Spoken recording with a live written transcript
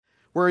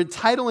We're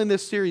entitling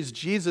this series,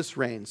 Jesus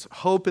Reigns,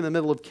 Hope in the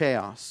Middle of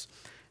Chaos.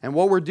 And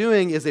what we're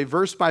doing is a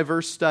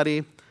verse-by-verse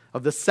study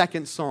of the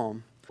second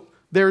psalm.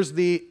 There's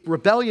the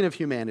rebellion of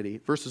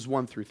humanity, verses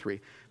 1 through 3.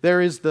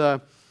 There is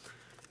a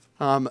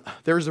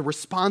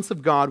response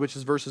of God, which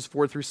is verses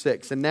 4 through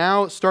 6. And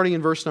now, starting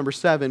in verse number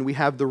 7, we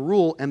have the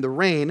rule and the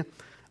reign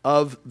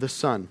of the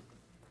Son.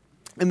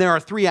 And there are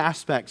three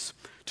aspects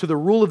to the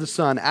rule of the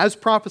Son, as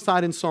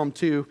prophesied in Psalm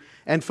 2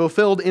 and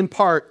fulfilled in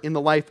part in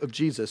the life of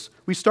Jesus.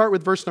 We start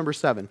with verse number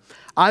 7.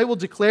 I will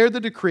declare the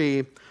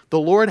decree, the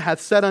Lord hath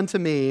said unto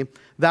me,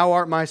 thou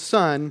art my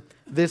Son,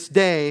 this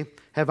day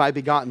have I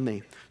begotten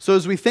thee. So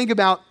as we think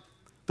about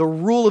the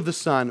rule of the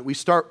Son, we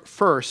start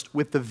first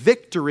with the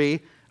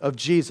victory of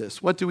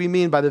Jesus. What do we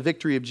mean by the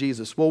victory of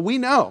Jesus? Well, we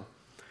know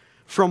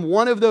from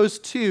one of those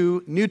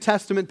two New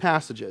Testament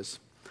passages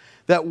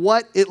that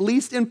what, at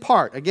least in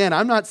part, again,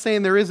 I'm not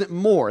saying there isn't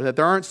more, that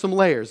there aren't some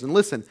layers. And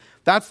listen,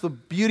 that's the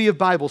beauty of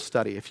Bible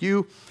study. If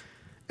you,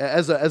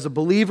 as a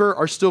believer,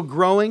 are still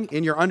growing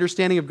in your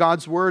understanding of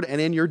God's Word and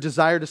in your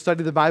desire to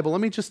study the Bible, let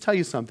me just tell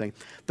you something.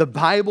 The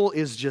Bible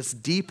is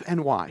just deep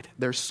and wide.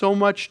 There's so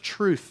much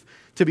truth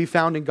to be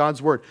found in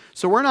God's Word.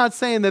 So we're not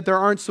saying that there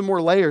aren't some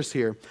more layers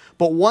here.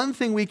 But one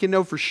thing we can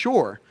know for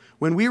sure,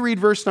 when we read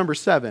verse number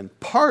 7,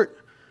 part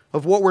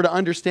of what we're to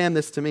understand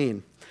this to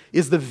mean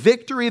is the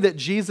victory that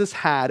Jesus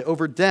had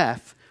over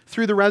death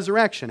through the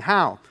resurrection.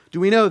 How do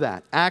we know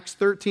that? Acts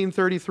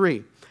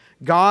 13:33.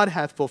 God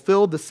hath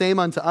fulfilled the same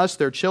unto us,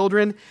 their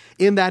children,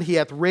 in that he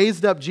hath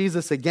raised up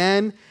Jesus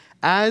again,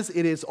 as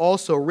it is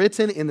also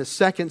written in the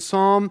second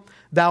psalm,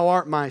 thou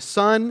art my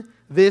Son,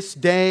 this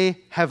day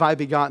have I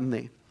begotten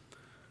thee.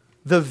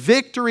 The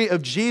victory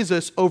of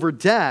Jesus over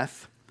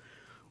death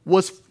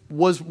was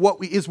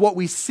what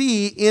we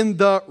see in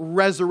the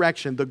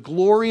resurrection, the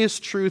glorious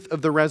truth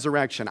of the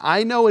resurrection.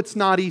 I know it's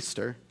not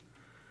Easter,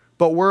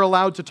 but we're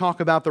allowed to talk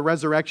about the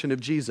resurrection of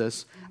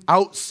Jesus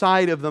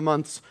outside of the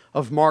months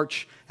of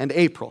March and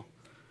April,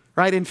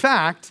 right? In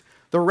fact,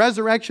 the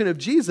resurrection of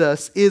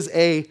Jesus is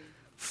a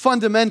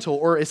fundamental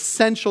or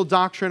essential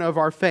doctrine of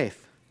our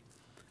faith.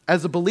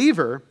 As a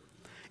believer,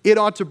 it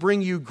ought to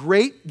bring you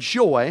great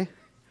joy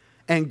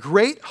and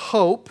great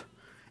hope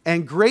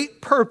and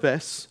great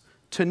purpose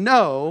to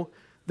know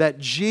that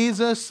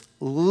Jesus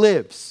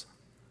lives.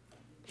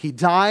 He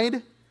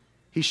died,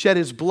 he shed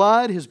his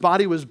blood, his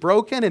body was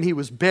broken, and he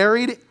was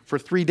buried for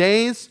 3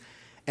 days,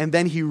 and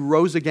then he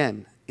rose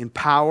again in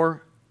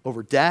power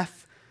over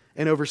death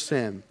and over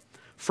sin.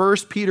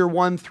 1 Peter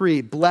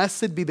 1:3,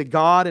 blessed be the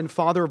God and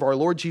Father of our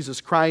Lord Jesus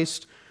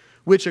Christ,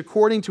 which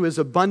according to his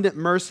abundant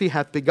mercy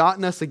hath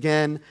begotten us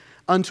again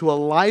unto a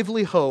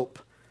lively hope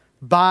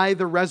by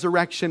the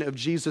resurrection of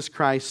Jesus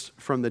Christ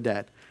from the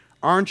dead.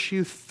 Aren't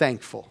you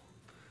thankful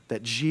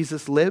that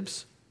Jesus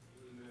lives?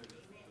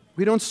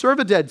 We don't serve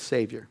a dead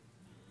Savior.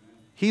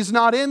 He's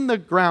not in the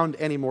ground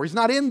anymore. He's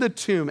not in the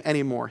tomb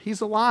anymore.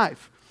 He's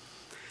alive.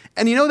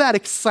 And you know that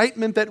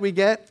excitement that we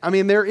get? I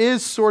mean, there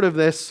is sort of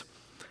this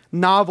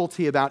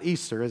novelty about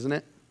Easter, isn't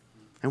it?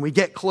 And we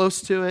get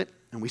close to it,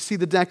 and we see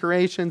the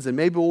decorations, and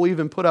maybe we'll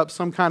even put up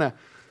some kind of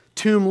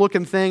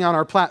tomb-looking thing on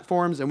our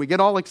platforms, and we get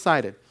all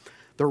excited.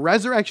 The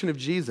resurrection of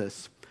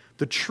Jesus,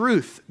 the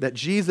truth that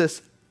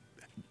Jesus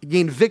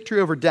gained victory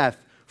over death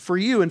for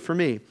you and for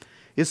me,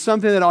 is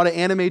something that ought to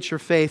animate your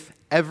faith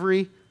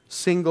every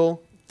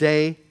single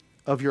day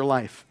of your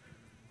life.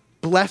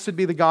 Blessed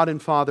be the God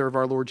and Father of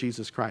our Lord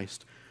Jesus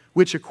Christ,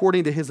 which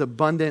according to his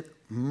abundant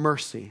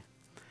mercy,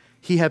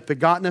 he hath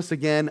begotten us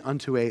again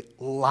unto a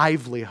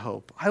lively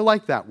hope. I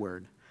like that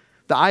word.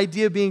 The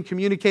idea being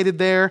communicated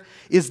there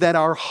is that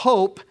our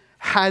hope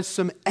has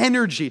some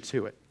energy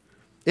to it.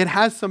 It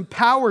has some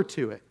power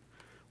to it.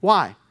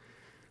 Why?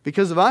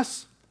 Because of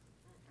us?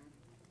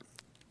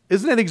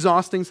 Isn't it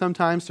exhausting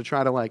sometimes to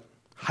try to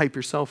hype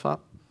yourself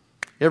up?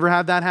 You ever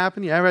had that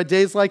happen? You ever had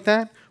days like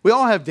that? We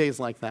all have days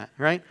like that,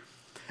 right?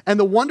 And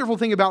the wonderful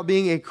thing about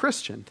being a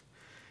Christian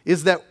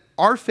is that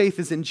our faith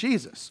is in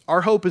Jesus.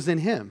 Our hope is in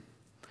him.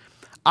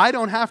 I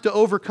don't have to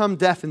overcome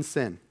death and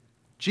sin.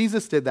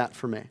 Jesus did that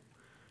for me,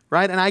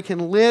 right? And I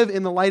can live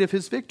in the light of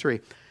his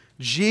victory.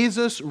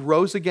 Jesus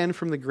rose again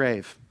from the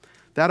grave.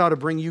 That ought to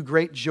bring you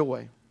great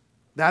joy.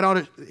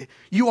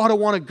 You ought to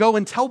want to go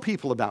and tell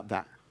people about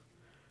that.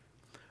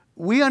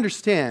 We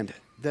understand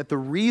that the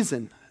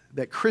reason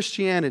that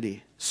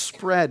Christianity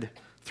spread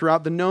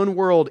throughout the known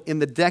world in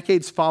the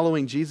decades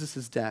following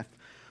Jesus' death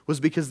was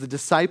because the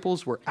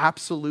disciples were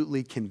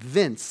absolutely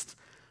convinced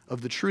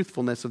of the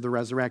truthfulness of the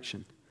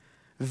resurrection.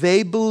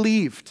 They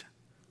believed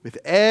with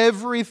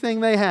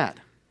everything they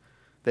had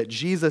that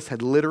Jesus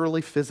had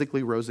literally,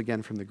 physically rose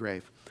again from the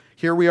grave.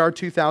 Here we are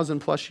 2,000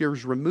 plus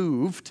years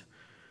removed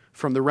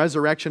from the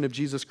resurrection of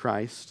Jesus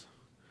Christ,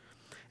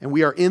 and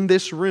we are in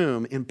this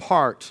room in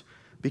part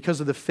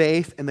because of the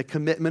faith and the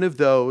commitment of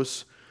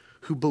those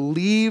who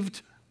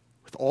believed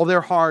with all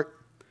their heart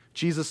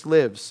Jesus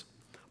lives.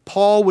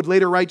 Paul would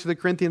later write to the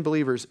Corinthian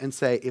believers and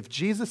say, if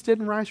Jesus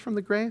didn't rise from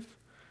the grave,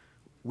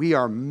 we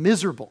are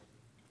miserable.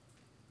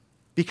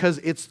 Because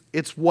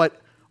it's what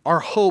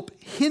our hope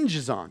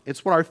hinges on.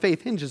 It's what our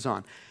faith hinges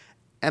on.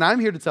 And I'm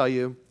here to tell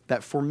you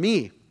that for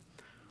me,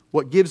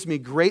 what gives me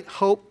great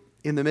hope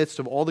in the midst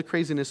of all the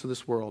craziness of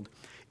this world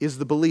is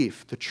the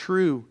belief, the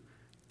true,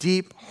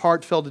 deep,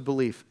 heartfelt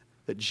belief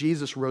that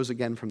Jesus rose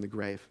again from the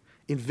grave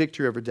in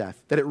victory over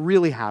death, that it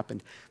really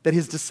happened, that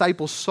his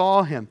disciples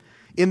saw him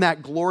in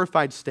that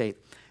glorified state,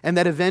 and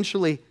that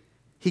eventually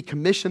he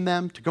commissioned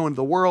them to go into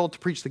the world to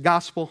preach the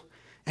gospel,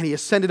 and he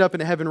ascended up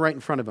into heaven right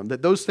in front of them.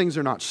 That those things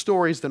are not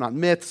stories, they're not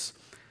myths,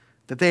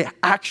 that they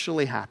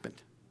actually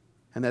happened,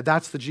 and that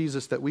that's the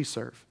Jesus that we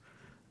serve.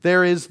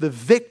 There is the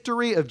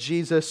victory of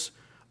Jesus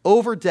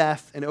over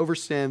death and over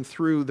sin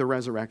through the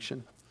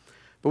resurrection.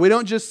 But we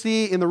don't just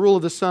see in the rule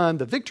of the Son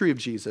the victory of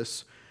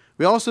Jesus,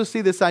 we also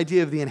see this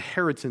idea of the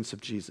inheritance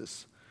of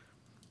Jesus.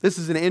 This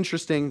is an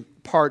interesting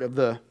part of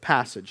the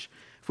passage.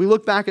 If we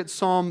look back at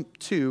Psalm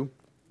 2,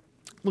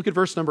 look at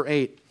verse number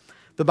 8.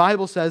 The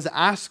Bible says,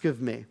 "Ask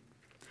of me,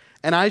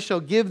 and I shall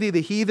give thee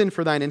the heathen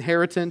for thine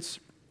inheritance,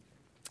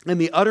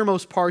 and the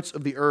uttermost parts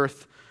of the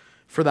earth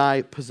for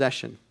thy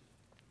possession."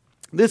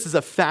 This is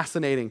a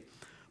fascinating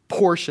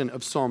portion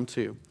of Psalm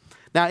 2.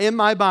 Now, in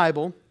my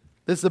Bible,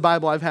 this is a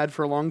Bible I've had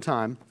for a long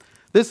time.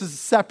 This is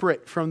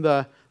separate from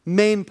the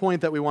main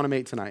point that we want to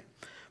make tonight.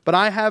 But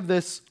I have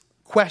this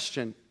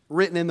question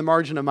written in the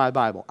margin of my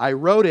Bible. I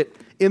wrote it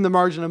in the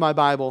margin of my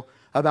Bible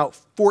about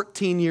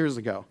 14 years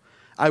ago.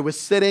 I was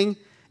sitting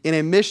in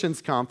a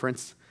missions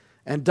conference,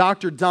 and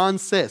Dr. Don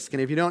Sisk,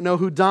 and if you don't know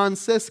who Don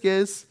Sisk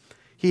is,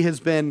 he has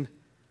been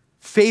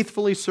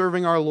faithfully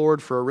serving our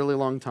Lord for a really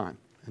long time.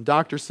 And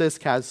Dr.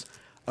 Sisk has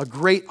a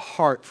great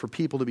heart for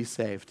people to be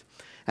saved.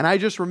 And I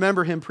just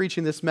remember him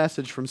preaching this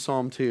message from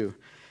Psalm 2.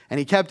 And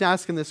he kept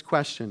asking this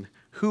question: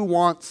 who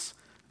wants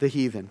the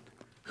heathen?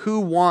 Who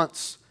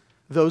wants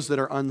those that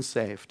are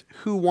unsaved?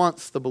 Who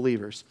wants the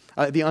believers,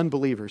 the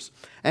unbelievers?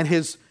 And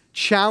his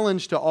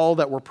challenge to all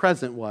that were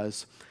present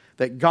was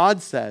that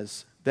God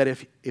says that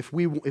if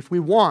we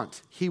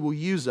want, he will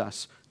use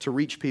us to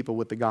reach people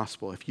with the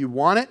gospel. If you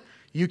want it,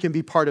 you can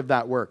be part of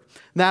that work.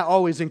 And that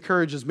always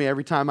encourages me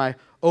every time I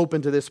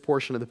open to this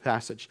portion of the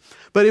passage.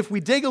 But if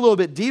we dig a little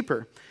bit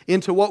deeper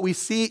into what we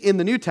see in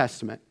the New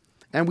Testament,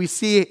 and we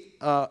see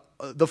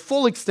the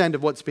full extent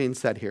of what's being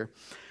said here,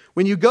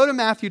 when you go to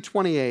Matthew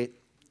 28,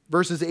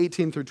 verses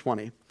 18 through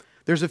 20,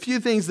 there's a few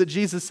things that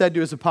Jesus said to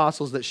his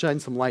apostles that shine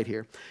some light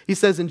here. He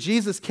says, "And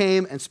Jesus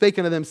came and spake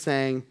unto them,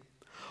 saying,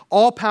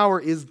 All power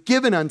is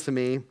given unto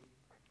me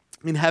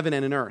in heaven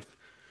and in earth."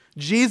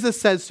 Jesus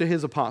says to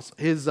his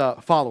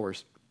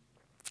followers,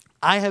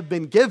 "I have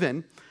been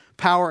given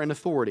power and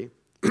authority."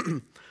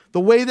 The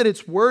way that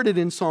it's worded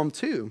in Psalm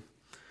 2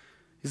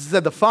 is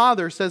that the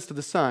Father says to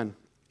the Son,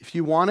 if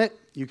you want it,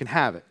 you can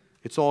have it.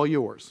 It's all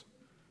yours,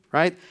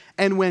 right?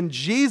 And when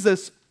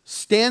Jesus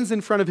stands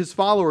in front of his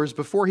followers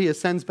before he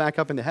ascends back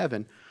up into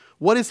heaven,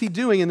 what is he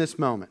doing in this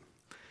moment?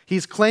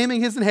 He's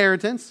claiming his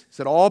inheritance. He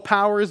said, "All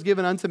power is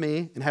given unto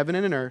me in heaven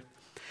and in earth."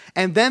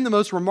 And then the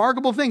most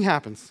remarkable thing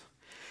happens.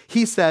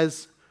 He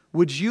says,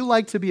 "Would you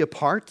like to be a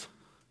part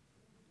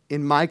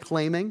in my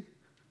claiming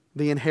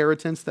the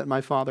inheritance that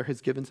my Father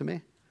has given to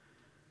me?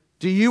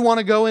 Do you want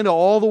to go into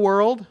all the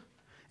world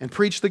and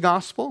preach the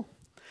gospel?"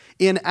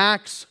 In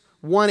Acts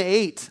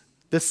 1:8,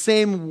 the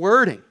same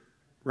wording,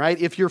 right?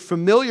 If you're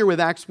familiar with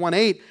Acts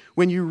 1:8,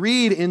 when you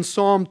read in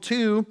Psalm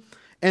 2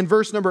 and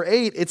verse number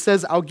 8, it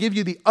says, "I'll give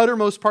you the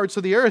uttermost parts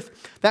of the earth."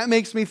 That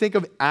makes me think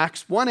of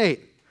Acts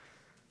 1:8.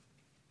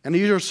 "And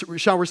you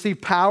shall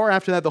receive power.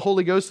 After that, the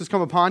Holy Ghost has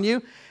come upon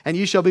you, and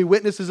you shall be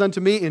witnesses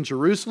unto me in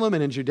Jerusalem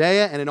and in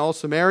Judea and in all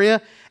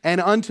Samaria and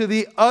unto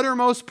the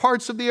uttermost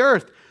parts of the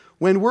earth."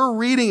 When we're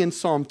reading in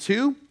Psalm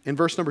 2, in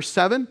verse number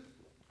 7,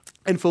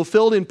 and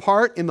fulfilled in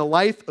part in the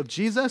life of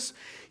Jesus,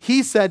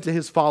 he said to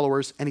his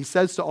followers, and he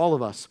says to all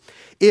of us,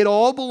 "It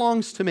all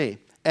belongs to me,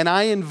 and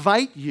I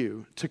invite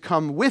you to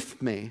come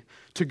with me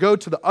to go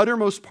to the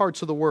uttermost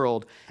parts of the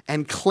world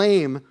and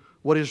claim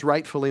what is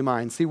rightfully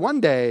mine." See, one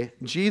day,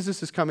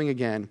 Jesus is coming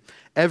again.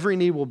 Every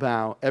knee will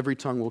bow, every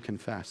tongue will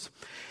confess.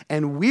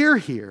 And we're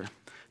here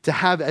to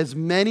have as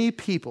many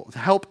people, to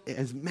help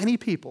as many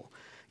people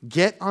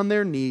get on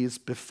their knees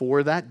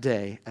before that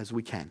day as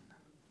we can.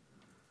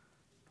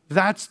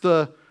 That's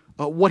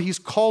what he's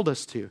called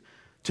us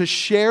to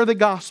share the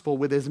gospel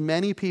with as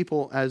many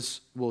people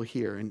as will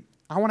hear. And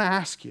I want to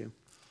ask you,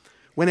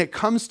 when it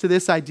comes to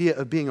this idea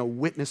of being a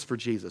witness for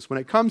Jesus, when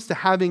it comes to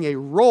having a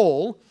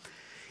role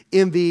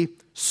in the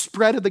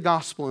spread of the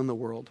gospel in the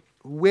world,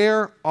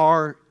 where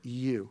are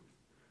you?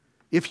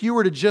 If you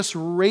were to just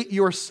rate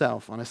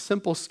yourself on a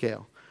simple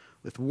scale,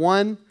 with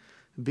 1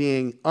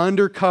 being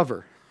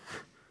undercover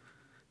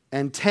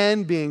and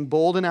 10 being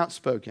bold and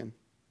outspoken,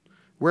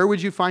 where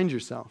would you find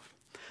yourself?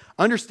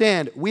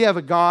 Understand, we have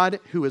a God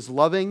who is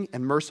loving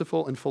and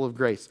merciful and full of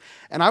grace.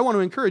 And I want to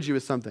encourage you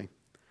with something.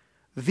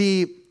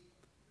 The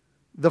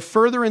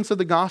furtherance of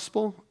the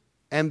gospel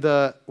and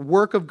the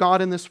work of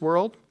God in this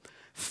world,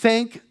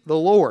 thank the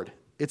Lord,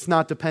 it's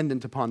not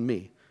dependent upon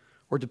me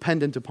or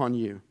dependent upon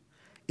you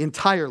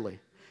entirely.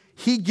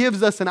 He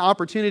gives us an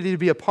opportunity to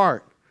be a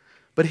part,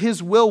 but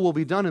his will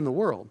be done in the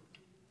world.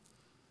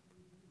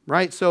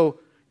 Right? So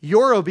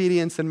your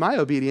obedience and my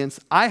obedience,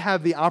 I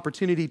have the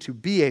opportunity to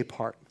be a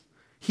part.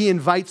 He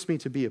invites me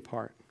to be a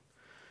part.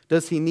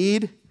 Does he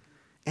need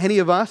any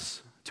of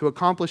us to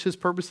accomplish his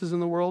purposes in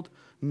the world?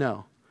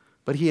 No.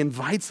 But he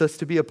invites us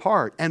to be a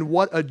part. And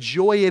what a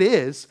joy it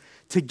is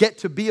to get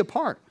to be a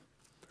part.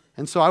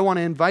 And so I want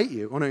to invite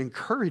you, I want to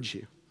encourage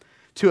you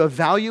to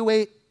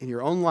evaluate in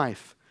your own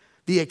life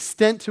the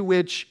extent to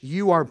which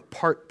you are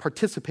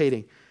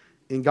participating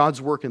in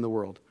God's work in the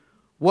world.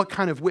 What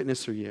kind of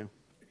witness are you?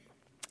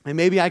 And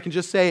maybe I can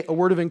just say a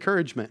word of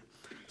encouragement.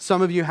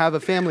 Some of you have a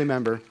family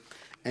member,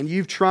 and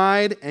you've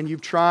tried, and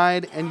you've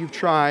tried, and you've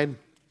tried,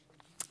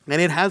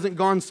 and it hasn't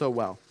gone so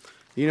well.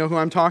 You know who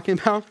I'm talking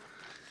about?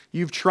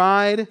 You've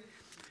tried,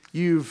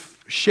 you've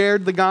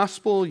shared the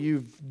gospel,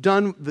 you've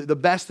done the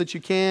best that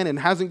you can, and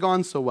it hasn't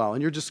gone so well,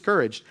 and you're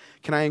discouraged.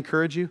 Can I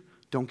encourage you?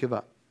 Don't give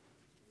up.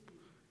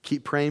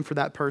 Keep praying for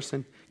that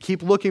person.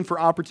 Keep looking for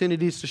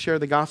opportunities to share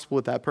the gospel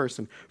with that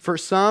person. For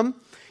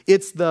some,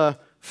 it's the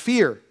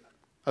fear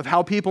of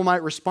how people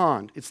might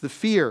respond. It's the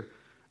fear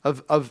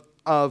of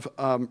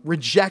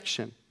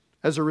rejection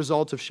as a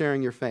result of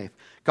sharing your faith.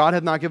 God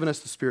hath not given us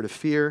the spirit of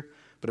fear,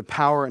 but of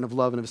power and of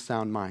love and of a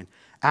sound mind.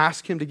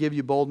 Ask him to give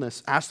you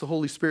boldness. Ask the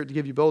Holy Spirit to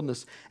give you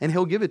boldness, and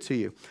he'll give it to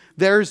you.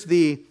 There's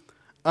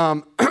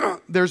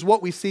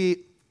what we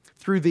see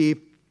through the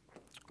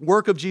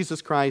work of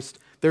Jesus Christ.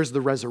 There's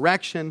the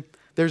resurrection.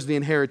 There's the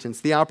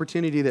inheritance, the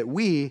opportunity that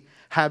we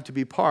have to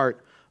be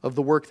part of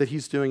the work that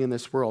he's doing in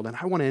this world. And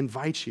I want to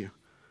invite you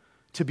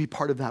to be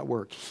part of that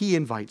work. He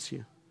invites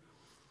you.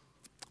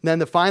 Then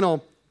the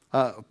final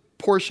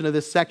portion of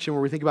this section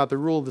where we think about the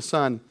rule of the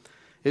Son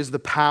is the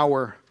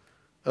power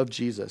of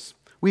Jesus.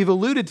 We've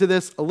alluded to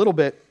this a little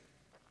bit,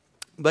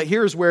 but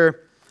here's where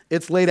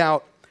it's laid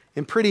out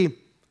in pretty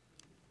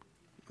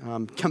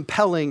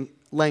compelling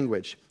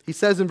language. He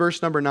says in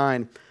verse number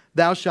 9,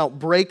 "Thou shalt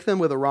break them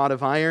with a rod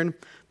of iron.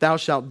 Thou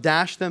shalt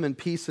dash them in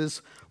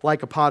pieces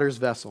like a potter's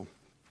vessel."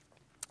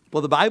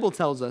 Well, the Bible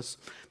tells us,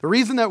 the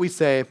reason that we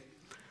say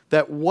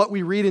that what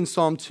we read in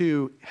Psalm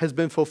 2 has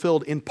been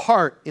fulfilled in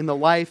part in the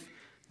life,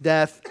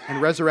 death,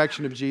 and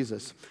resurrection of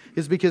Jesus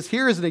is because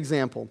here is an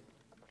example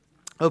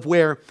of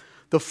where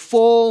the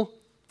full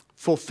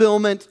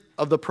fulfillment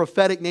of the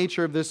prophetic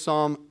nature of this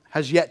psalm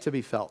has yet to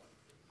be felt.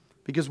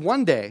 Because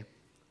one day,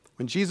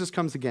 when Jesus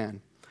comes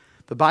again,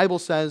 the Bible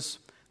says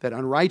that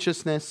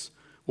unrighteousness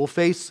will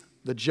face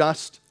the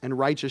just and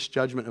righteous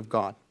judgment of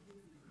God.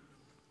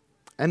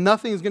 And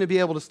nothing is going to be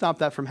able to stop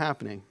that from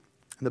happening.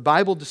 And the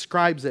Bible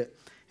describes it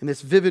in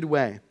this vivid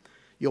way.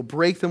 You'll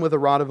break them with a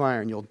rod of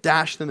iron. You'll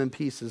dash them in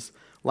pieces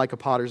like a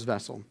potter's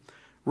vessel.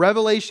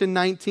 Revelation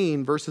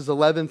 19, verses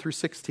 11 through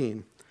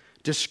 16,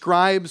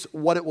 describes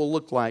what it will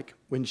look like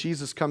when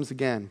Jesus comes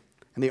again.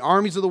 And the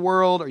armies of the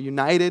world are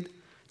united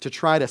to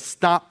try to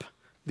stop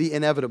the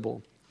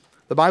inevitable.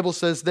 The Bible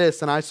says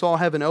this, "And I saw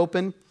heaven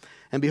open,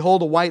 and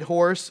behold a white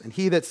horse, and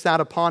he that sat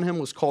upon him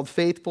was called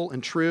Faithful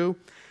and True,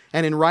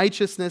 and in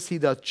righteousness he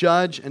doth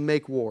judge and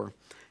make war.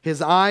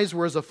 His eyes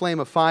were as a flame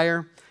of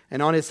fire,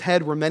 and on his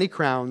head were many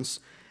crowns,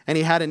 and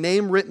he had a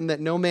name written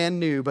that no man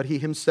knew but he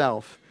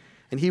himself.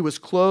 And he was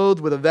clothed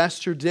with a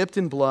vesture dipped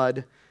in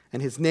blood,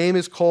 and his name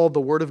is called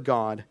the Word of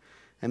God.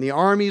 And the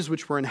armies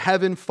which were in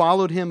heaven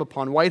followed him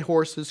upon white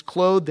horses,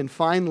 clothed in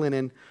fine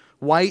linen,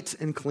 white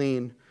and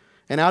clean.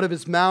 And out of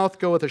his mouth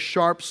goeth a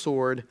sharp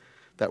sword,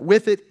 that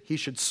with it he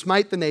should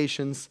smite the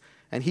nations,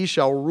 and he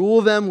shall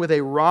rule them with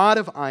a rod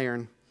of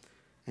iron.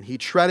 And he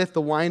treadeth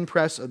the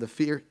winepress of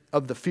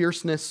the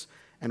fierceness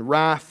and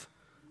wrath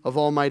of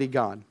Almighty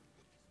God."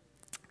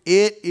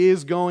 It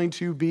is going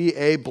to be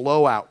a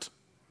blowout.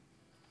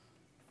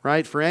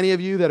 Right? For any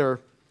of you that are,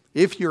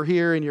 if you're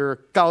here and you're a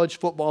college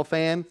football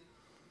fan,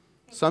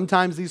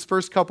 sometimes these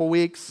first couple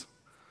weeks,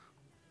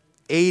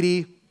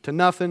 80 to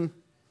nothing,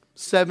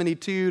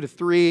 72 to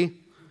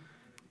 3,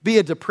 be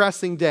a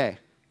depressing day,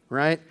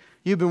 right?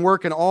 You've been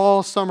working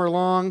all summer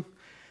long,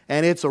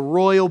 and it's a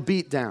royal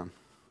beatdown.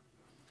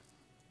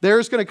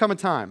 There's going to come a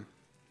time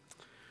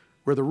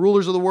where the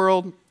rulers of the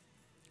world,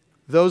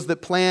 those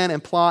that plan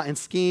and plot and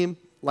scheme,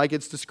 like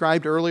it's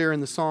described earlier in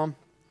the psalm,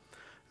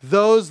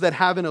 those that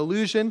have an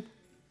illusion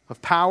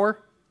of power,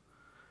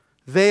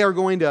 they are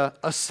going to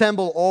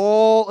assemble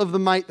all of the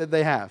might that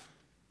they have.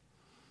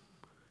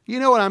 You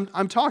know what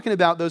I'm talking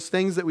about, those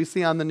things that we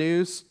see on the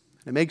news.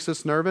 It makes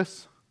us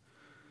nervous.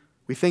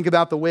 We think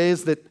about the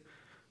ways that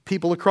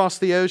people across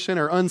the ocean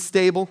are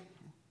unstable.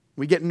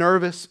 We get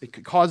nervous.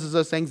 It causes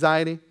us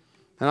anxiety.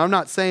 And I'm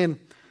not saying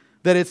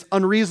that it's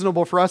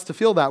unreasonable for us to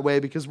feel that way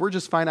because we're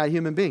just finite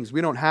human beings.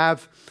 We don't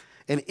have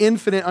an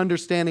infinite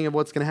understanding of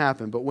what's going to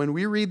happen. But when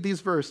we read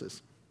these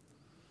verses,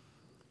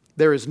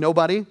 there is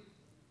nobody and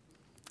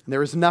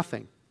there is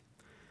nothing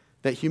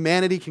that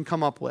humanity can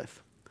come up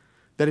with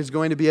that is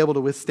going to be able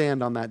to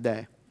withstand on that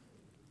day.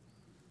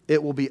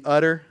 It will be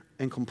utter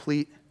and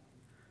complete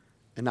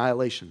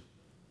annihilation.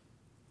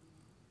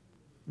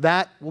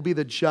 That will be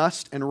the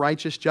just and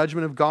righteous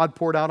judgment of God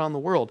poured out on the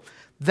world.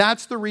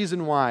 That's the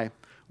reason why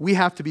we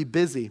have to be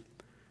busy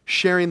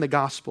sharing the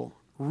gospel,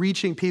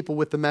 reaching people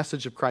with the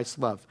message of Christ's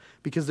love,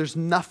 because there's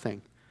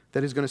nothing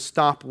that is going to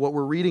stop what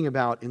we're reading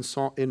about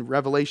in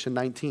Revelation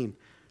 19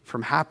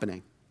 from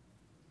happening.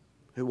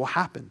 It will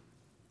happen.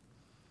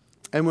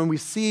 And when we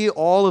see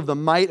all of the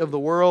might of the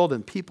world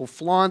and people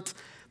flaunt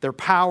their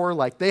power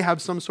like they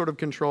have some sort of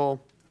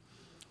control,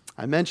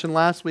 I mentioned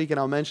last week and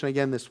I'll mention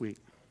again this week.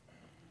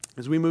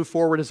 As we move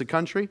forward as a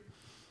country,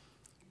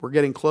 we're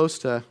getting close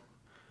to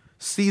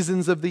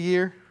seasons of the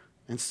year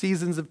and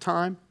seasons of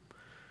time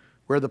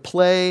where the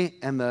play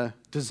and the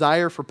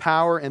desire for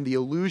power and the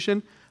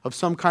illusion of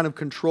some kind of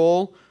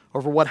control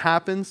over what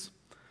happens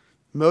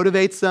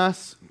motivates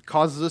us,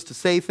 causes us to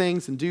say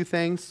things and do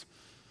things.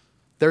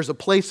 There's a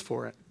place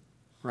for it,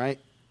 right?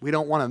 We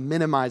don't want to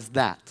minimize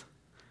that.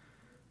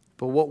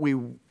 But what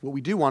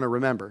we do want to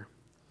remember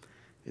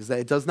is that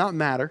it does not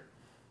matter.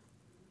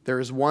 There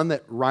is one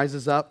that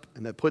rises up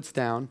and that puts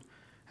down,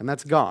 and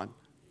that's God.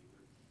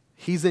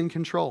 He's in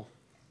control.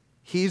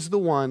 He's the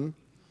one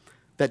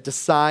that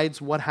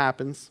decides what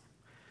happens.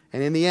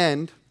 And in the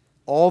end,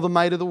 all the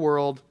might of the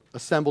world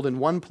assembled in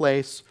one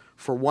place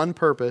for one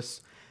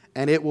purpose,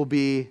 and it will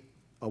be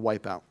a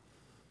wipeout.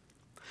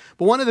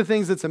 But one of the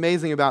things that's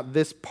amazing about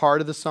this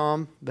part of the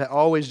psalm that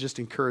always just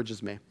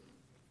encourages me,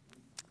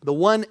 the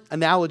one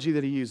analogy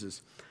that he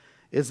uses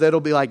is that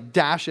it'll be like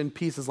dashed in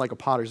pieces like a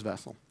potter's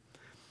vessel.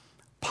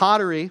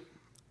 Pottery,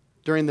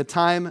 during the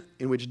time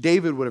in which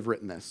David would have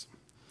written this,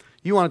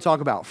 you want to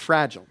talk about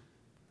fragile,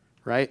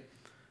 right?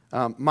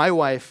 My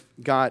wife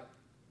got,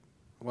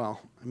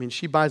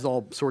 she buys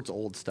all sorts of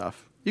old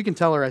stuff. You can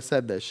tell her I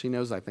said this. She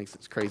knows I think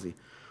it's crazy.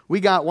 We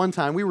got one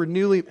time, it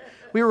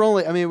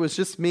was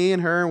just me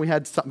and her, and we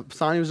had,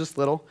 Sonny was just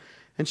little,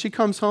 and she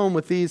comes home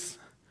with these.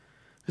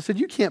 I said,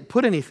 you can't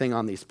put anything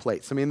on these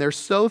plates. I mean, they're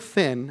so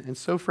thin and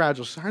so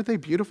fragile. She said, aren't they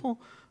beautiful?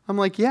 I'm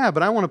like, yeah,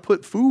 but I want to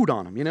put food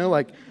on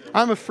them,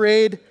 I'm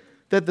afraid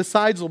that the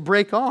sides will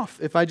break off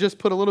if I just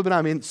put a little bit on.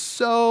 I mean,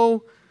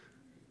 such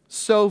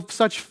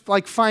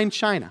like fine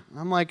china.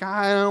 I'm like,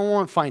 I don't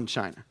want fine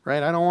china,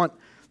 right?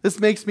 This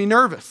makes me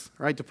nervous,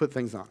 right, to put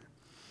things on.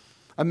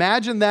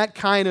 Imagine that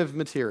kind of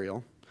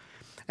material,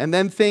 and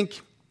then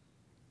think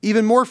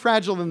even more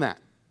fragile than that,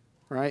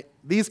 right?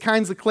 These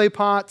kinds of clay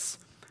pots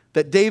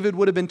that David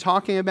would have been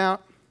talking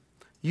about,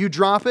 you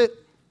drop it,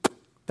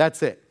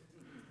 that's it.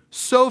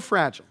 So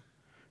fragile,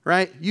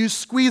 right? You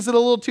squeeze it a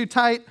little too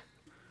tight,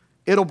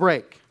 it'll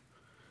break.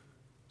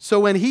 So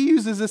when he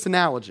uses this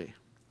analogy,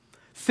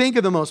 think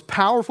of the most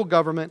powerful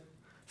government,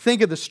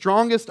 think of the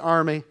strongest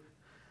army,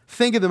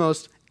 think of the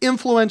most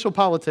influential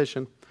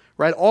politician,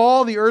 right?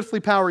 All the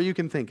earthly power you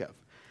can think of.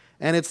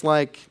 And it's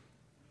like,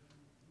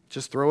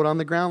 just throw it on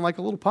the ground like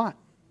a little pot,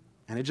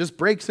 and it just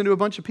breaks into a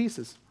bunch of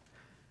pieces.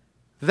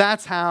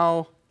 That's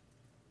how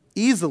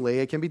easily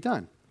it can be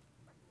done.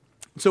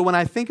 So when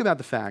I think about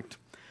the fact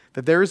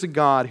that there is a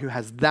God who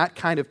has that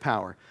kind of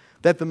power,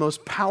 that the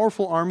most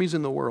powerful armies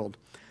in the world,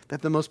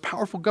 that the most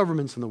powerful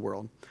governments in the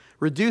world,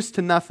 reduced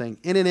to nothing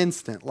in an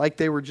instant, like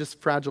they were just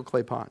fragile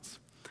clay pots,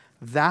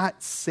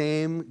 that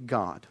same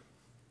God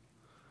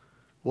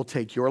will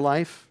take your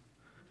life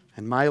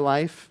and my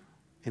life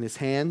in his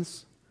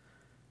hands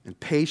and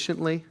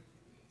patiently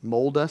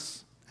mold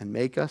us and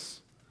make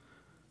us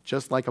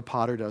just like a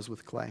potter does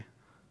with clay.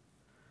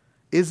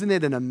 Isn't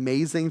it an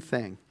amazing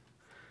thing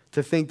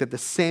to think that the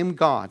same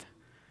God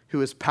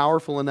who is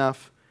powerful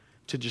enough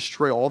to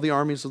destroy all the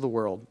armies of the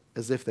world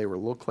as if they were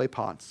little clay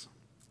pots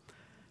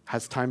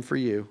has time for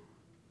you,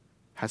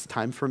 has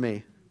time for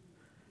me,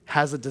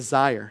 has a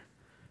desire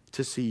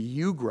to see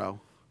you grow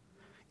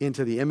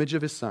into the image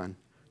of his Son,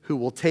 who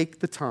will take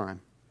the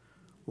time,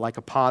 like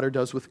a potter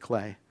does with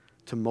clay,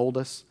 to mold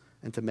us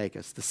and to make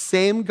us. The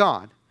same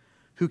God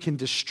who can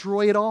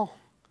destroy it all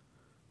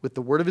with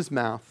the word of his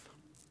mouth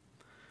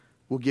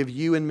will give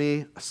you and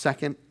me a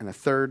second and a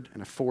third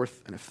and a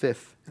fourth and a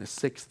fifth and a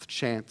sixth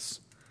chance,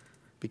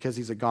 because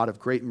he's a God of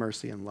great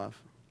mercy and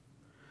love.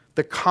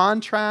 The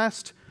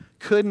contrast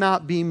could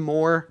not be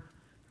more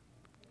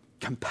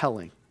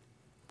compelling.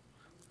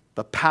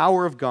 The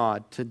power of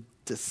God to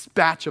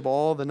dispatch of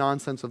all the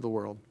nonsense of the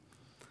world,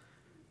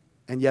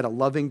 and yet a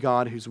loving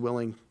God who's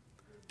willing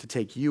to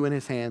take you in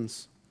his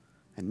hands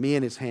and me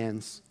in his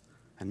hands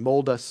and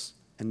mold us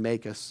and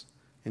make us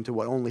into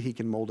what only he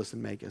can mold us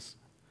and make us.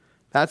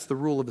 That's the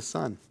rule of the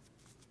Son.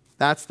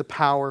 That's the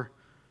power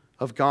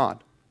of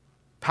God.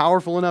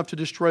 Powerful enough to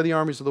destroy the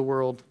armies of the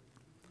world,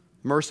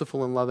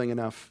 merciful and loving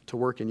enough to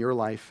work in your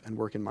life and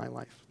work in my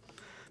life.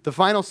 The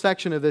final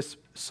section of this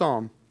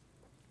psalm,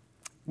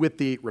 with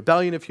the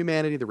rebellion of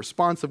humanity, the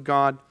response of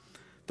God,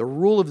 the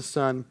rule of the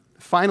Son,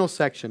 the final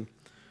section,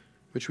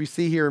 which we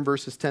see here in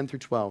verses 10 through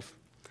 12,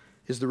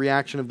 is the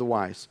reaction of the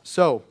wise.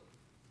 So,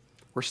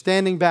 we're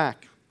standing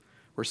back.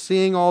 We're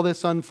seeing all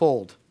this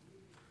unfold,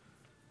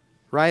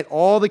 right?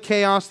 All the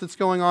chaos that's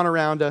going on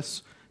around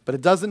us, but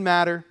it doesn't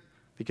matter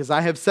because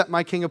I have set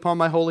my king upon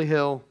my holy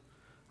hill.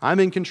 I'm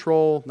in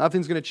control.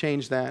 Nothing's going to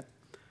change that.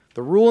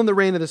 The rule and the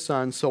reign of the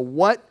Son. So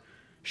what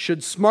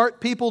should smart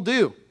people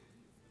do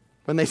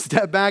when they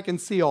step back and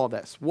see all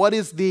this? What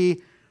is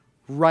the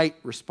right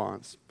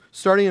response?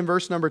 Starting in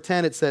verse number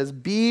 10, it says,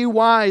 "Be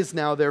wise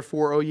now,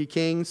 therefore, O ye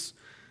kings.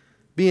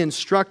 Be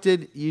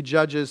instructed, ye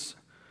judges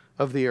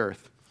of the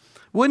earth.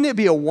 Wouldn't it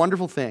be a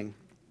wonderful thing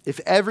if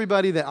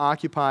everybody that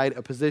occupied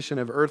a position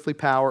of earthly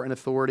power and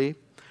authority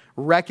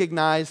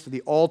recognized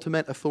the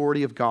ultimate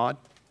authority of God?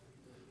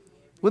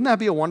 Wouldn't that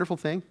be a wonderful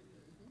thing?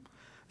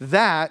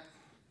 That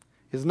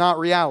is not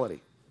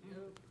reality.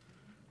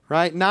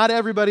 Right? Not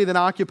everybody that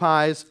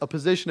occupies a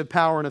position of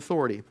power and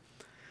authority.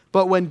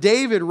 But when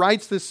David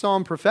writes this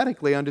psalm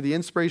prophetically under the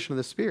inspiration of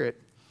the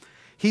Spirit,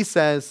 he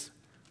says,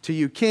 to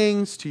you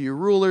kings, to you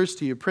rulers,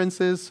 to you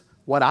princes,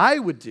 what I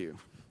would do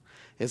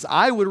is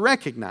I would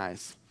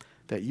recognize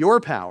that your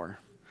power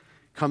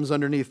comes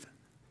underneath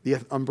the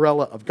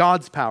umbrella of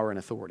God's power and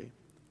authority.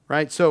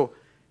 Right? So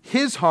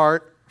his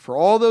heart for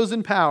all those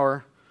in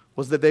power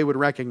was that they would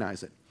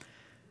recognize it.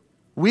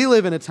 We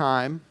live in a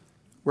time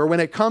where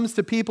when it comes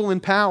to people in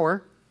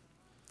power,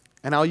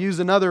 and I'll use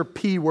another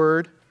P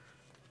word,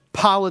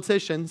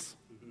 politicians,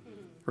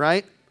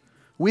 right?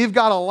 We've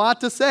got a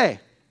lot to say,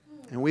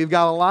 and we've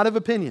got a lot of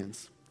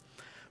opinions.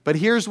 But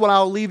here's what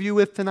I'll leave you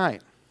with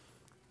tonight.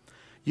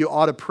 You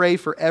ought to pray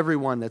for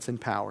everyone that's in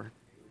power.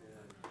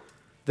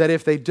 That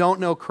if they don't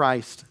know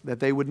Christ,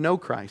 that they would know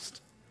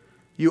Christ.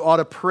 You ought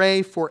to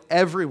pray for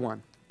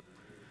everyone.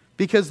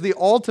 Because the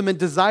ultimate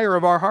desire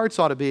of our hearts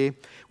ought to be,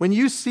 when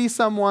you see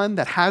someone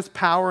that has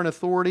power and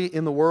authority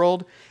in the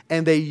world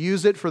and they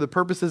use it for the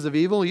purposes of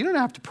evil, you don't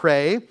have to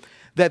pray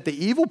that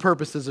the evil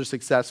purposes are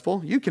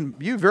successful.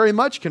 You very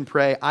much can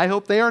pray, I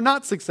hope they are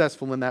not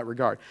successful in that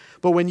regard.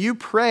 But when you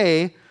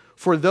pray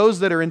for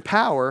those that are in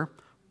power,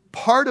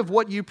 part of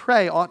what you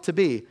pray ought to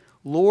be,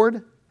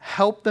 Lord,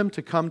 help them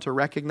to come to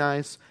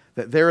recognize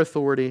that their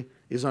authority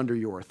is under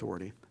your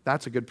authority.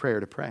 That's a good prayer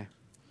to pray.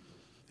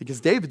 Because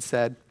David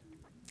said,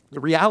 the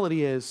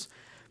reality is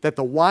that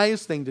the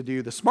wise thing to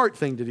do, the smart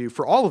thing to do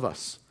for all of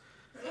us,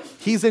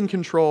 he's in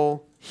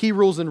control, he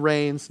rules and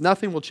reigns,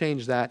 nothing will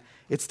change that.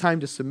 It's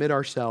time to submit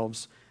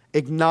ourselves,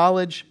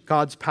 acknowledge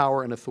God's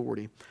power and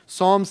authority.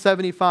 Psalm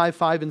 75,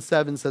 5 and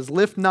 7 says,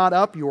 lift not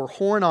up your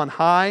horn on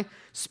high,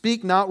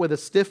 speak not with a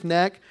stiff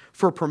neck,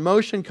 for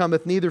promotion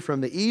cometh neither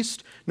from the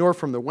east, nor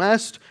from the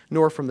west,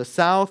 nor from the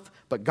south,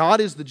 but God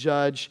is the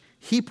judge.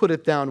 He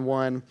putteth down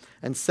one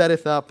and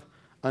setteth up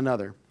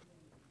another.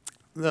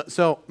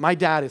 So my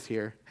dad is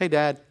here. Hey,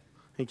 Dad.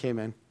 He came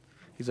in.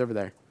 He's over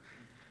there.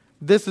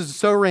 This is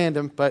so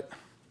random, but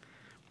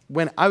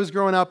when I was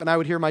growing up and I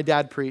would hear my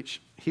dad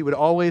preach, he would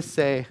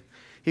say,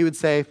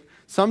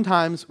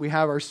 sometimes we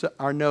have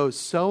our nose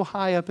so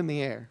high up in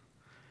the air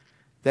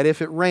that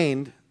if it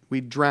rained,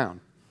 we'd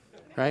drown,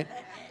 right?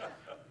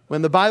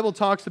 When the Bible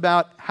talks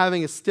about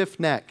having a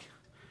stiff neck,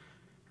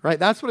 right,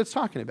 that's what it's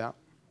talking about.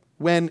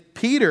 When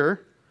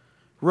Peter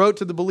wrote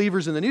to the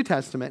believers in the New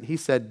Testament, he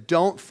said,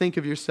 don't think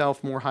of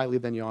yourself more highly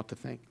than you ought to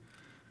think,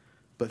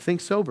 but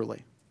think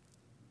soberly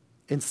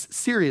and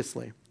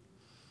seriously.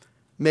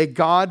 May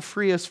God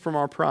free us from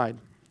our pride.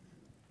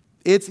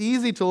 It's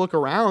easy to look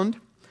around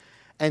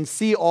and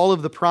see all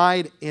of the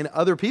pride in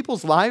other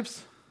people's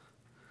lives,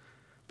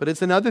 but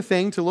it's another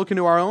thing to look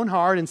into our own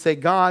heart and say,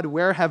 God,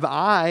 where have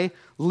I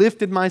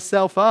lifted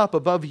myself up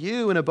above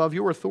you and above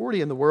your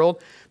authority in the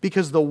world?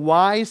 Because the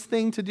wise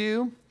thing to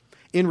do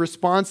in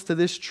response to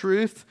this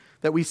truth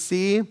that we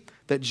see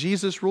that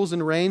Jesus rules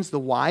and reigns, the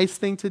wise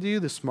thing to do,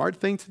 the smart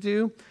thing to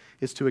do,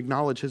 is to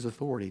acknowledge his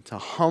authority, to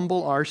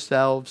humble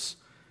ourselves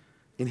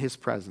in his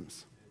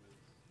presence.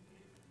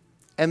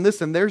 And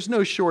listen, there's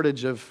no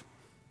shortage of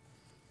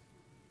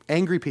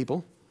angry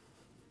people.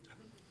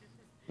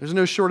 There's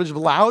no shortage of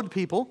loud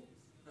people.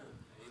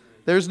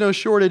 There's no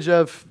shortage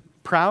of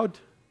proud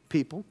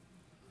people.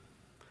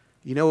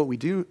 You know what we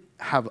do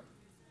have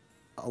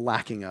a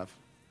lacking of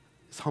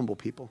is humble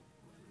people.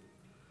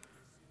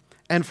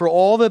 And for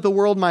all that the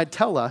world might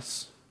tell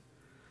us,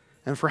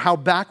 and for how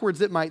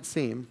backwards it might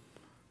seem,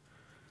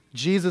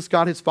 Jesus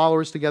got his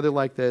followers together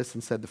like this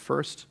and said, the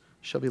first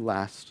shall be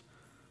last,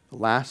 the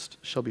last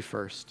shall be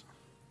first.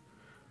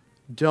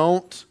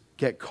 Don't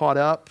get caught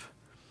up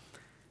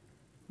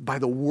by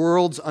the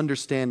world's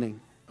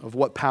understanding of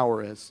what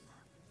power is.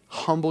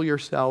 Humble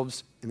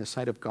yourselves in the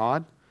sight of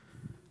God.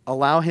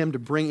 Allow him to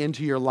bring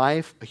into your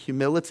life a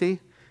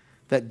humility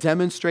that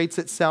demonstrates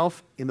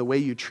itself in the way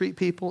you treat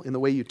people, in the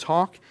way you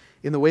talk,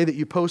 in the way that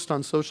you post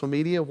on social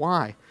media.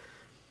 Why?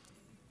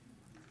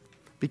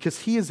 Because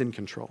he is in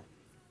control.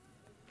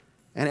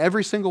 And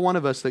every single one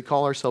of us that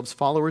call ourselves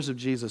followers of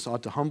Jesus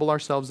ought to humble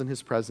ourselves in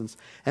his presence,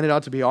 and it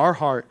ought to be our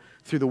heart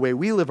through the way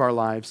we live our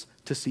lives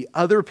to see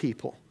other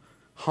people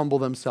humble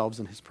themselves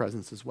in his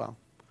presence as well.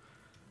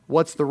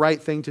 What's the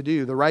right thing to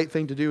do? The right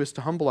thing to do is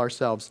to humble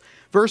ourselves.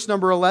 Verse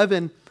number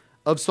 11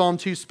 of Psalm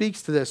 2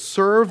 speaks to this.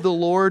 Serve the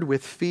Lord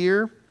with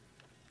fear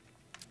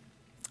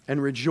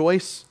and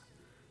rejoice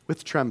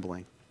with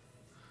trembling.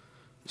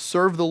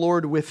 Serve the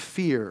Lord with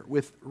fear,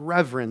 with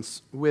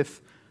reverence,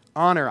 with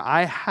honor.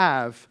 I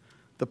have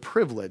the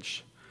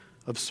privilege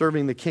of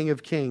serving the King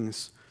of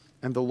Kings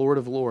and the Lord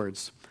of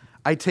Lords.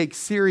 I take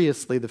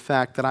seriously the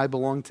fact that I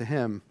belong to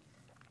him.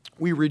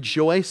 We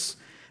rejoice,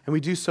 and we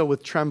do so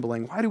with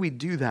trembling. Why do we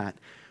do that?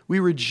 We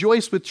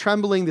rejoice with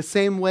trembling the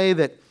same way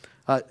that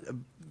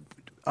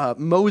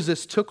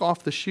Moses took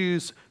off the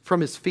shoes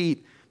from his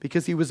feet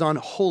because he was on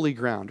holy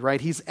ground, right?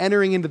 He's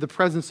entering into the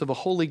presence of a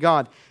holy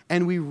God,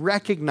 and we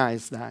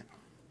recognize that.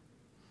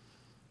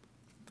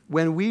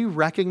 When we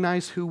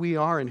recognize who we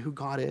are and who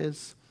God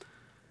is,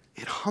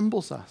 it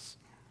humbles us.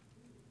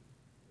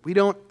 We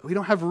don't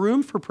have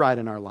room for pride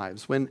in our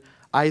lives. When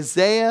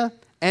Isaiah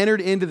entered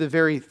into the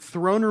very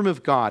throne room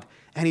of God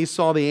and he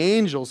saw the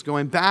angels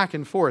going back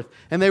and forth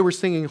and they were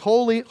singing,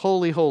 holy,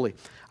 holy, holy.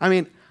 I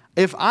mean,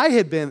 if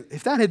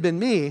that had been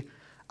me,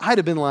 I'd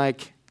have been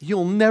like,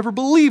 you'll never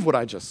believe what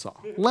I just saw.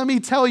 Let me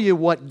tell you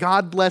what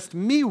God blessed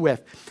me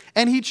with.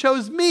 And he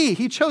chose me.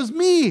 He chose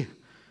me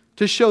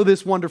to show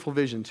this wonderful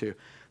vision to.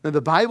 Now,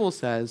 the Bible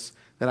says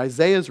that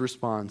Isaiah's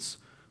response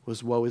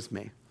was, woe is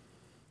me.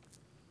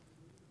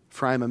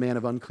 For I am a man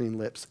of unclean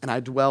lips, and I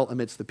dwell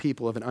amidst the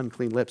people of an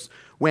unclean lips.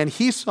 When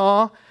he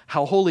saw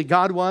how holy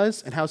God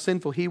was and how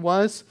sinful he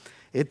was,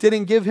 it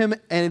didn't give him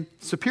a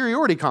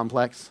superiority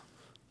complex.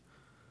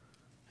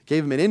 It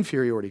gave him an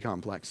inferiority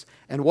complex.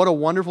 And what a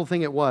wonderful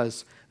thing it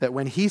was that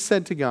when he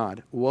said to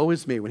God, woe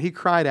is me, when he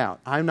cried out,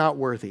 I'm not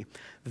worthy,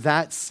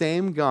 that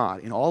same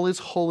God, in all his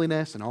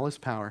holiness and all his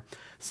power,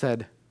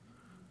 said,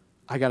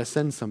 I got to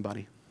send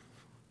somebody.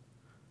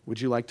 Would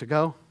you like to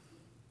go?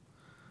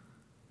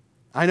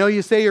 I know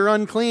you say you're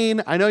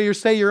unclean. I know you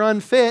say you're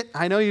unfit.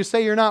 I know you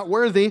say you're not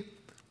worthy.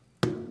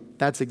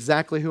 That's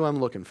exactly who I'm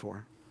looking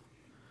for.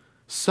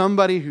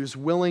 Somebody who's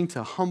willing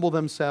to humble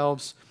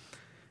themselves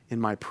in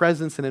my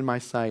presence and in my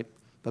sight.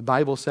 The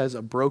Bible says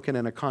a broken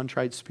and a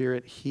contrite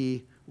spirit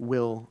he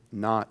will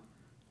not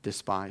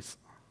despise.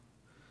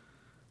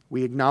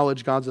 We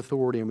acknowledge God's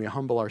authority and we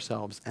humble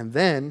ourselves. And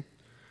then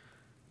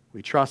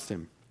we trust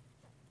him.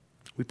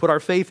 We put our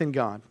faith in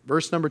God.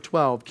 Verse number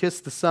 12,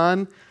 kiss the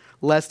Son,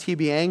 lest he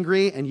be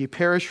angry and ye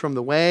perish from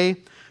the way,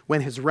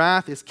 when his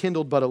wrath is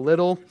kindled but a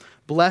little.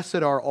 Blessed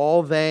are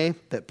all they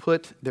that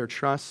put their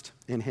trust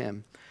in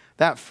him.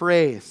 That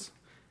phrase,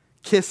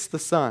 kiss the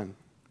Son,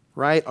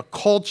 right? A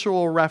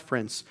cultural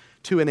reference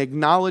to an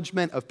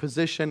acknowledgement of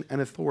position and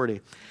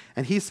authority.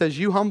 And he says,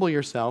 you humble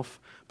yourself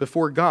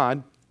before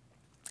God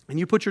and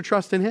you put your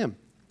trust in him.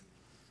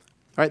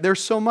 All right,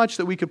 there's so much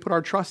that we could put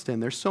our trust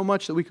in. There's so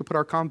much that we could put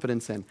our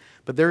confidence in.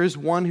 But there is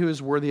one who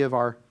is worthy of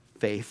our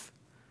faith.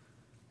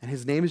 And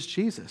his name is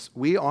Jesus.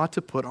 We ought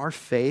to put our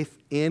faith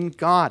in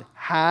God.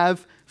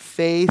 Have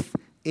faith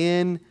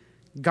in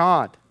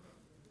God.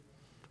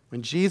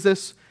 When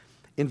Jesus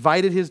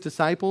invited his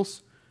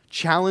disciples,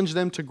 challenged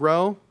them to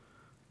grow,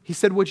 he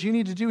said, what you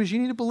need to do is you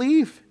need to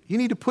believe. You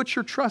need to put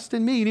your trust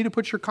in me. You need to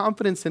put your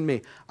confidence in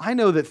me. I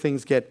know that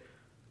things get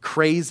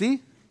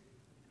crazy.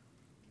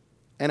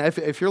 And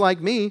if you're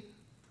like me,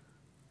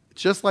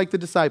 just like the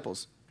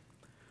disciples,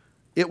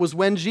 it was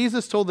when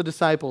Jesus told the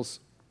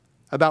disciples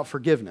about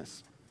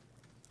forgiveness.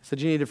 He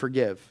said, you need to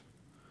forgive.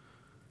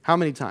 How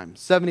many times?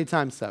 70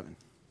 times 7.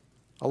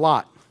 A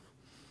lot.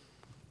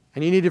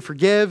 And you need to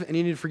forgive, and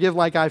you need to forgive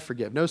like I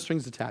forgive. No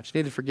strings attached.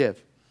 You need to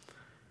forgive.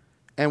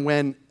 And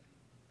when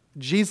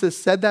Jesus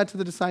said that to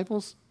the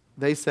disciples,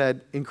 they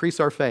said, increase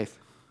our faith.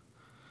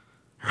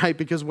 Right?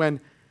 Because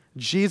when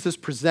Jesus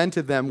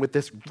presented them with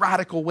this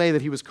radical way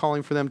that he was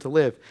calling for them to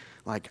live,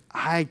 like,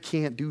 I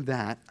can't do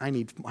that. I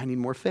need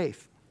more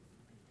faith.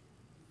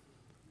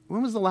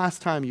 When was the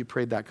last time you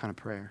prayed that kind of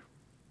prayer?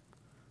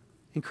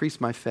 Increase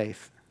my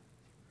faith.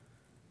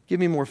 Give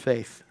me more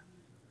faith.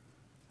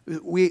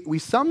 We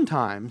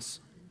sometimes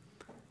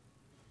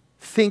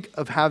think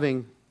of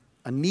having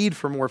a need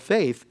for more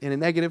faith in a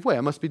negative way.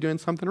 I must be doing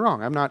something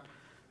wrong. I'm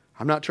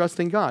not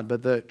trusting God.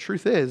 But the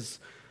truth is,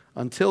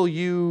 until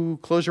you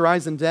close your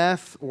eyes in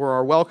death or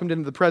are welcomed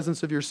into the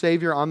presence of your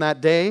Savior on that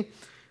day,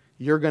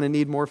 you're going to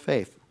need more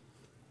faith.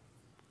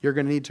 You're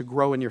going to need to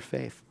grow in your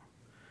faith.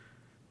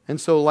 And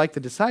so, like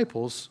the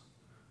disciples,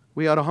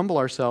 we ought to humble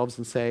ourselves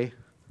and say,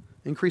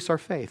 increase our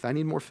faith. I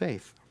need more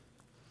faith.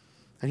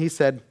 And he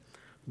said,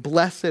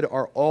 blessed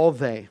are all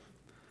they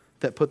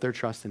that put their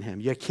trust in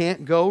him. You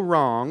can't go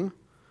wrong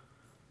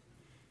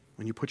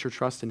when you put your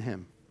trust in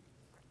him.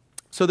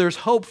 So there's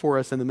hope for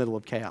us in the middle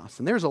of chaos.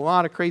 And there's a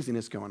lot of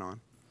craziness going on.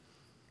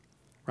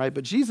 Right?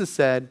 But Jesus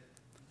said,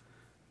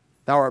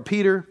 thou art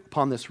Peter,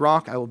 upon this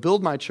rock I will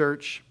build my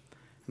church,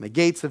 and the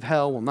gates of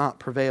hell will not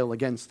prevail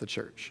against the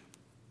church.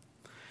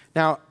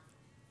 Now,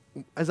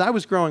 as I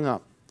was growing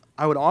up,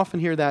 I would often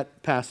hear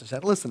that passage.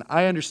 That, listen,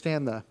 I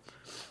understand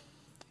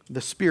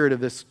the spirit of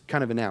this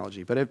kind of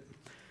analogy, but if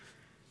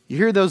you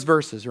hear those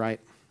verses, right?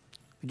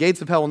 The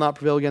gates of hell will not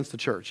prevail against the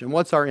church. And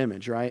what's our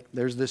image, right?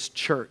 There's this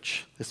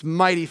church, this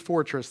mighty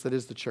fortress that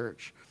is the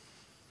church.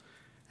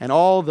 And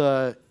all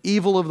the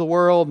evil of the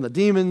world and the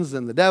demons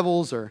and the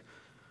devils are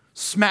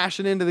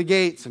smashing into the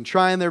gates and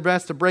trying their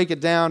best to break it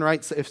down,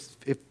 right? So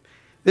if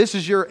this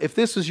is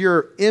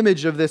your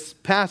image of this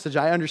passage,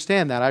 I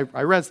understand that. I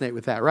resonate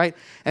with that, right?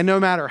 And no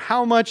matter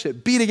how much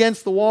it beat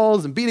against the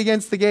walls and beat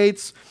against the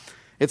gates,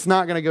 it's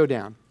not going to go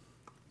down.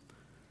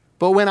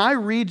 But when I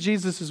read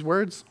Jesus'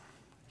 words,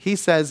 he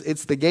says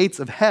it's the gates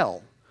of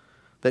hell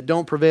that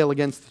don't prevail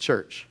against the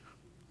church.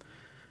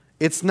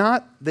 It's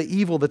not the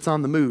evil that's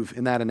on the move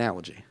in that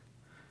analogy.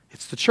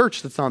 It's the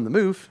church that's on the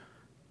move.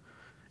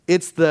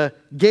 It's the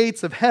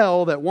gates of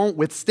hell that won't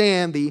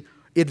withstand the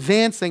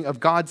advancing of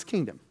God's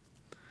kingdom.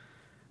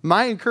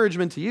 My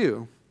encouragement to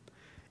you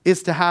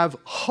is to have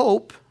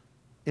hope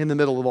in the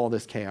middle of all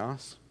this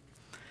chaos,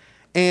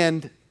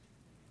 and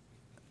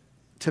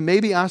to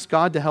maybe ask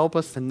God to help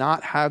us to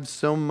not have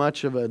so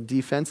much of a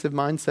defensive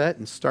mindset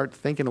and start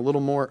thinking a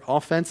little more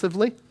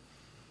offensively.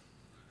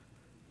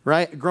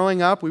 Right?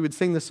 Growing up, we would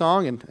sing the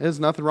song, and there's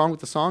nothing wrong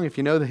with the song. If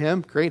you know the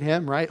hymn, great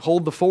hymn, right?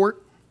 Hold the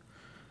fort,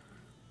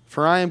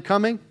 for I am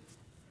coming.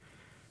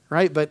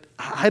 Right? But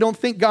I don't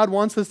think God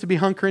wants us to be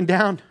hunkering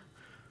down,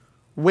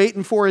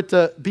 waiting for it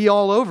to be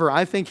all over.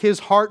 I think his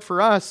heart for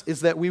us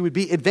is that we would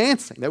be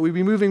advancing, that we'd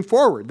be moving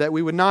forward, that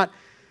we would not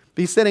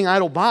be sitting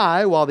idle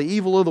by while the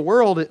evil of the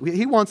world,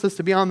 he wants us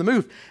to be on the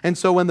move. And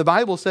so when the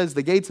Bible says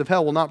the gates of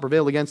hell will not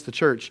prevail against the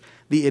church,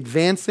 the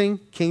advancing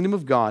kingdom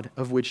of God,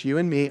 of which you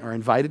and me are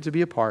invited to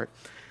be a part,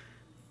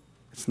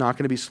 it's not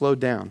going to be slowed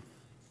down.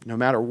 No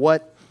matter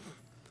what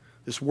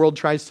this world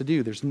tries to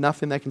do, there's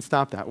nothing that can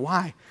stop that.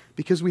 Why?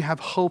 Because we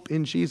have hope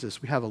in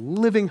Jesus. We have a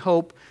living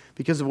hope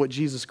because of what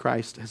Jesus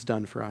Christ has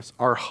done for us.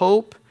 Our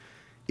hope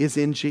is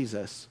in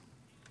Jesus.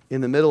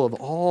 In the middle of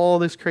all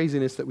this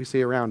craziness that we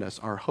see around us,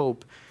 our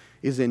hope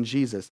is in Jesus.